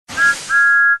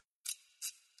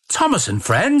Thomas and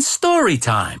Friends Story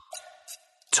Time.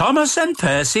 Thomas and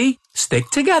Percy Stick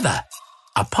Together.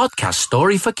 A podcast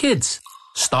story for kids,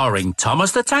 starring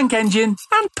Thomas the Tank Engine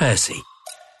and Percy.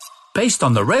 Based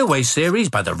on the Railway series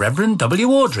by the Reverend W.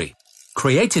 Awdry.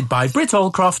 Created by Britt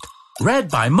Allcroft. Read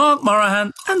by Mark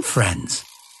Morahan and friends.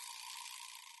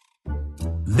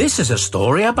 This is a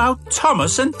story about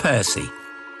Thomas and Percy.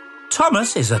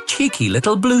 Thomas is a cheeky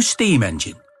little blue steam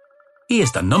engine. He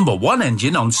is the number 1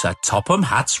 engine on Sir Topham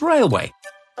Hatt's railway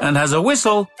and has a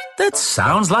whistle that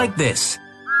sounds like this.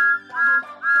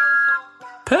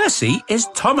 Percy is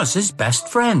Thomas's best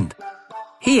friend.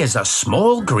 He is a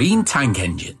small green tank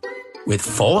engine with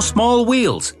 4 small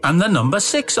wheels and the number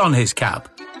 6 on his cab.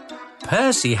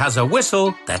 Percy has a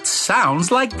whistle that sounds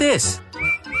like this.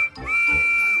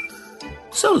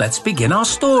 So let's begin our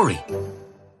story.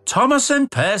 Thomas and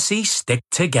Percy Stick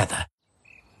Together.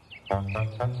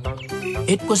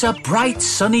 It was a bright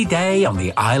sunny day on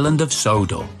the island of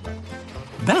Sodor.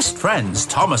 Best friends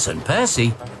Thomas and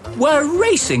Percy were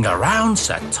racing around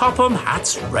Sir Topham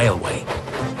Hatt's railway.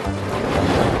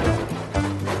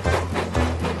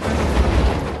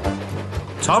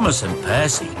 Thomas and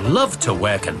Percy loved to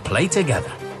work and play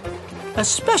together,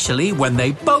 especially when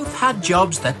they both had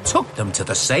jobs that took them to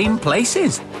the same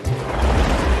places.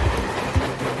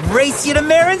 Race you to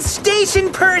Marin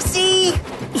Station, Percy!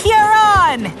 You're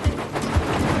on!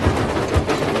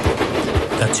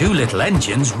 The 2 little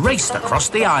engines raced across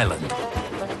the island.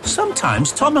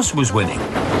 Sometimes Thomas was winning.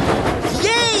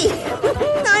 Yay!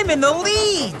 I'm in the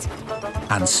lead!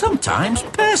 And sometimes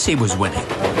Percy was winning.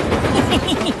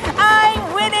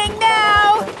 I'm winning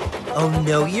now! Oh,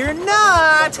 no, you're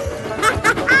not!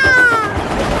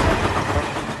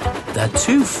 The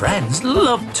 2 friends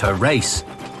loved to race.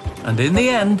 And in the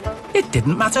end, it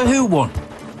didn't matter who won,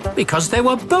 because they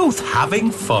were both having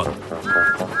fun.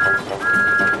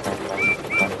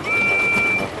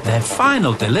 Their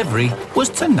final delivery was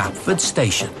to Knapford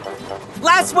Station.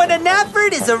 Last one to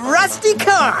Knapford is a rusty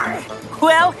car!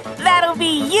 Well, that'll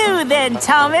be you then,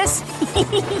 Thomas.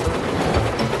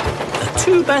 The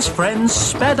 2 best friends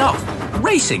sped off,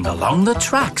 racing along the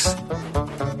tracks.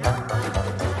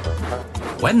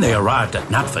 When they arrived at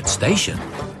Knapford Station,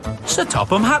 Sir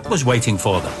Topham Hatt was waiting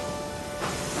for them.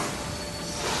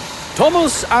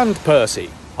 Thomas and Percy,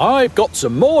 I've got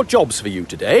some more jobs for you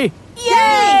today.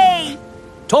 Yay!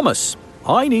 Thomas,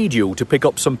 I need you to pick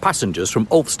up some passengers from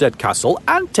Ulfstead Castle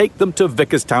and take them to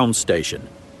Vickerstown Station.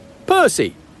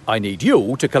 Percy, I need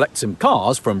you to collect some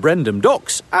cars from Brendam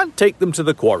Docks and take them to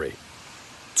the quarry.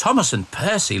 Thomas and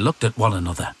Percy looked at one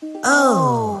another.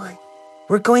 Oh,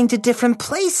 we're going to different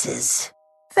places.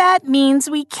 That means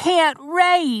we can't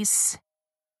race.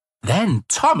 Then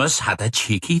Thomas had a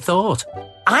cheeky thought.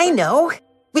 I know.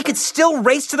 We could still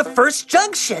race to the first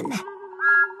junction.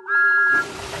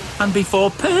 And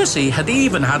before Percy had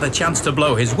even had a chance to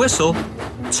blow his whistle,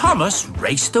 Thomas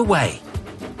raced away.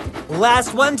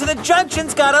 Last one to the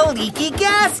junction's got a leaky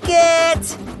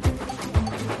gasket.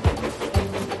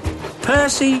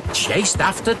 Percy chased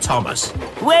after Thomas.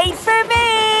 Wait for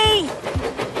me!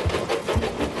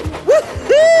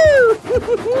 Woohoo!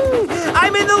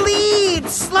 I'm in the lead,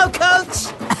 slow coach.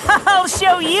 I'll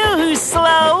show you who's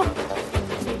slow.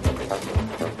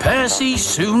 Percy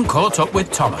soon caught up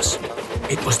with Thomas.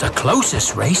 It was the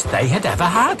closest race they had ever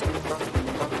had.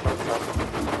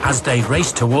 As they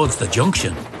raced towards the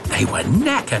junction, they were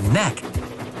neck and neck.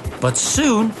 But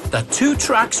soon, the 2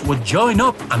 tracks would join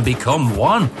up and become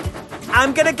one.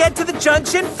 I'm gonna get to the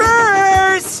junction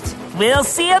first. We'll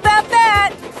see about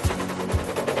that.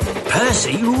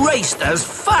 Percy raced as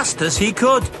fast as he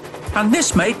could, and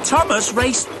this made Thomas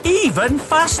race even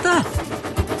faster.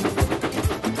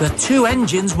 The 2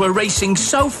 engines were racing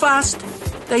so fast,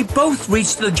 they both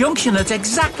reached the junction at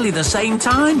exactly the same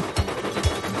time.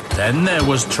 Then there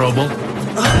was trouble.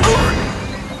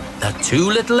 The 2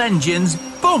 little engines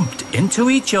bumped into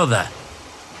each other.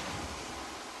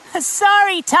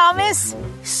 Sorry, Thomas.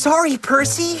 Sorry,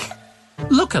 Percy.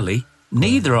 Luckily,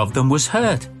 neither of them was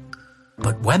hurt.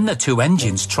 But when the 2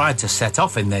 engines tried to set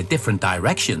off in their different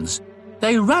directions,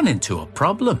 they ran into a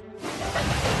problem.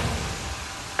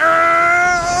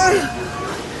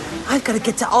 I've got to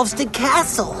get to Ulfstead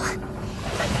Castle.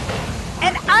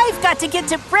 And I've got to get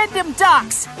to Brendam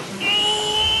Docks.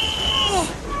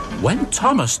 When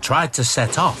Thomas tried to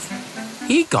set off,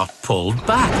 he got pulled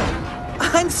back.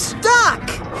 I'm stuck.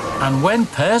 And when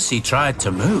Percy tried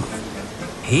to move,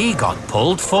 he got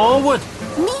pulled forward.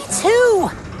 Me too.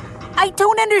 I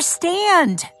don't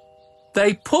understand.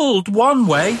 They pulled one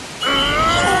way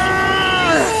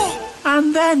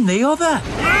and then the other.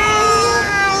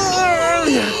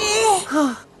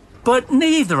 But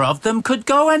neither of them could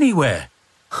go anywhere.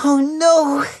 Oh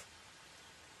no!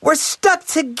 We're stuck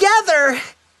together!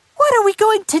 What are we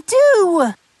going to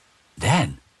do?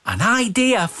 Then an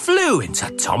idea flew into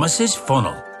Thomas's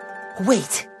funnel.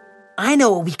 Wait, I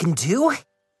know what we can do.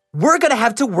 We're gonna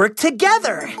have to work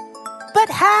together. But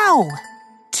how?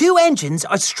 2 engines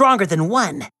are stronger than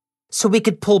 1, so we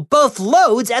could pull both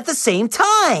loads at the same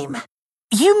time.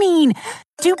 You mean,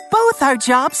 do both our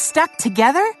jobs stuck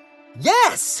together?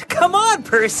 Yes! Come on,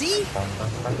 Percy!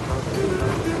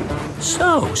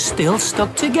 So, still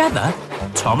stuck together,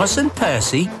 Thomas and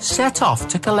Percy set off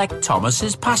to collect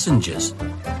Thomas's passengers.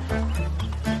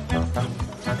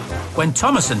 When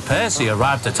Thomas and Percy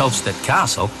arrived at Ulfstead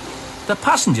Castle, the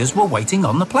passengers were waiting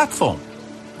on the platform.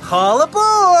 All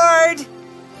aboard!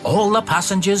 All the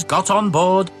passengers got on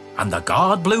board and the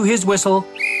guard blew his whistle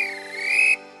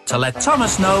to let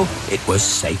Thomas know it was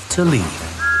safe to leave.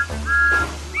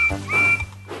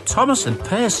 Thomas and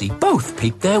Percy both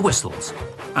peeped their whistles,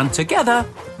 and together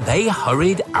they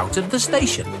hurried out of the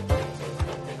station.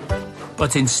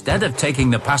 But instead of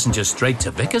taking the passengers straight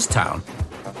to Vickerstown,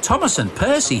 Thomas and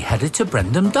Percy headed to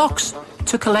Brendam Docks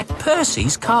to collect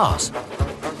Percy's cars.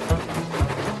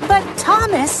 But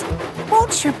Thomas,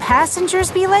 won't your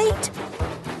passengers be late?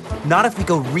 Not if we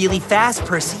go really fast,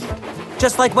 Percy.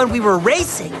 Just like when we were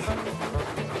racing.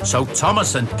 So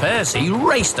Thomas and Percy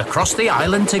raced across the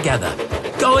island together,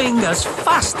 going as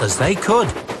fast as they could.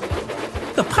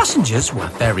 The passengers were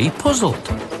very puzzled.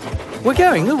 We're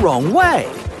going the wrong way,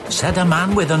 Said a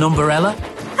man with an umbrella.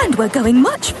 And we're going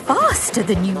much faster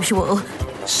than usual.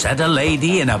 Said a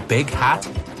lady in a big hat.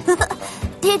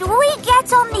 Did we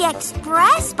get on the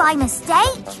express by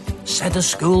mistake? Said a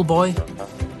schoolboy.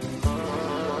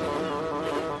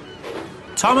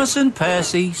 Thomas and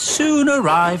Percy soon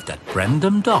arrived at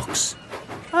Brendam Docks.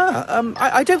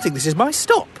 I don't think this is my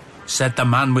stop. Said the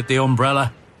man with the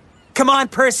umbrella. Come on,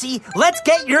 Percy, let's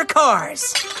get your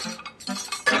cars.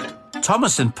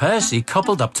 Thomas and Percy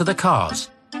coupled up to the cars.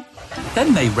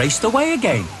 Then they raced away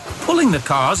again, pulling the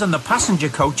cars and the passenger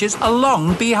coaches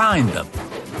along behind them.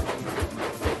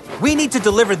 We need to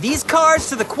deliver these cars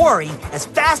to the quarry as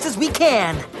fast as we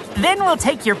can. Then we'll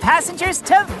take your passengers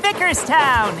to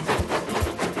Vickerstown.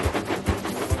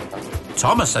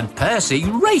 Thomas and Percy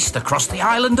raced across the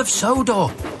island of Sodor.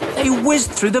 They whizzed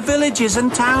through the villages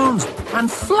and towns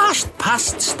and flashed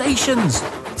past stations.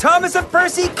 Thomas and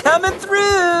Percy coming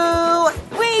through!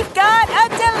 We've got a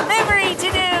delivery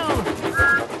to do.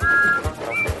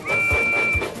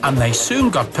 And they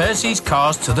soon got Percy's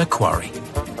cars to the quarry.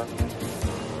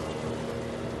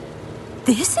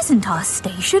 This isn't our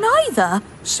station either.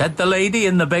 Said the lady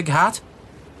in the big hat.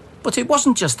 But it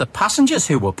wasn't just the passengers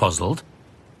who were puzzled.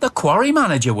 The quarry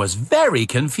manager was very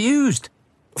confused.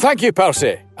 Thank you,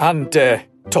 Percy. And,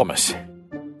 Thomas.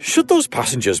 Should those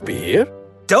passengers be here?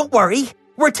 Don't worry,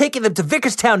 we're taking them to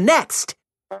Vickerstown next.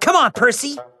 Come on,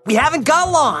 Percy, we haven't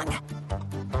got long.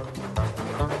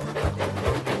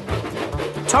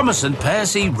 Thomas and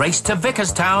Percy raced to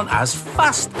Vickerstown as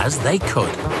fast as they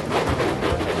could.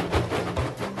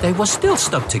 They were still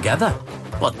stuck together,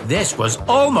 but this was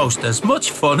almost as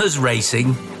much fun as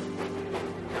racing.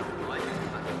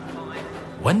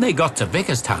 When they got to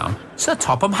Vickerstown, Sir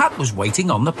Topham Hatt was waiting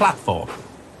on the platform.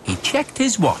 He checked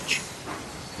his watch.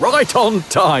 Right on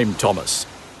time, Thomas.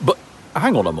 But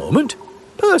hang on a moment.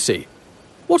 Percy,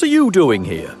 what are you doing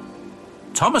here?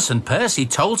 Thomas and Percy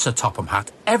told Sir Topham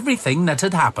Hatt everything that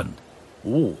had happened.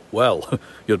 Oh, well,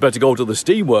 you'd better go to the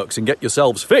steamworks and get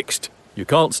yourselves fixed. You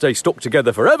can't stay stuck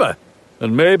together forever.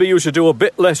 And maybe you should do a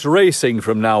bit less racing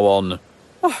from now on.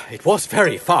 Oh, it was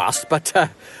very fast, but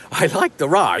I liked the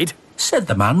ride. Said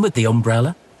the man with the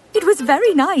umbrella. It was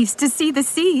very nice to see the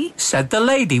sea. Said the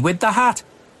lady with the hat.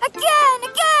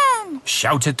 Again!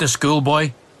 Shouted the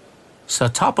schoolboy. Sir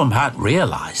Topham Hatt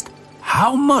realised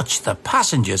how much the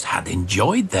passengers had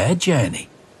enjoyed their journey.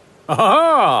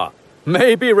 Aha!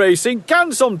 Maybe racing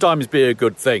can sometimes be a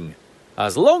good thing,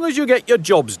 as long as you get your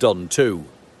jobs done too.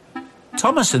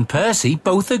 Thomas and Percy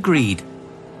both agreed.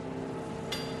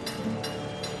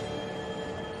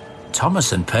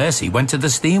 Thomas and Percy went to the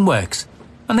steamworks,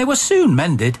 and they were soon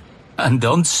mended and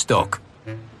unstuck.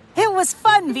 It was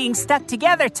fun being stuck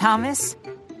together, Thomas.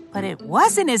 But it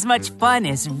wasn't as much fun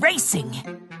as racing.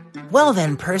 Well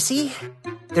then, Percy,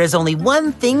 there's only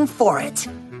one thing for it.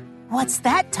 What's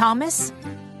that, Thomas?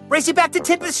 Race you back to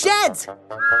Titmuss Sheds!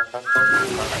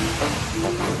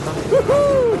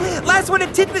 Woohoo! Last one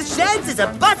at Titmuss Sheds is a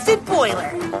busted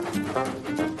boiler!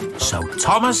 So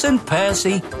Thomas and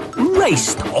Percy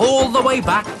raced all the way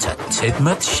back to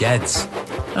Titmuss Sheds.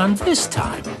 And this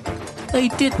time, they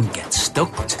didn't get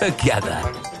stuck together.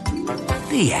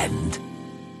 The end.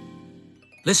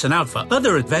 Listen out for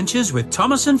other adventures with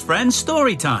Thomas and Friends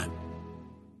Storytime.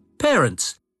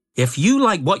 Parents, if you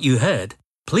like what you heard,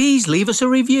 please leave us a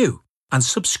review and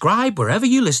subscribe wherever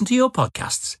you listen to your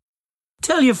podcasts.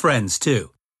 Tell your friends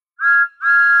too.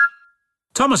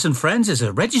 Thomas and Friends is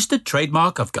a registered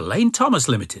trademark of Ghislaine Thomas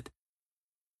Limited.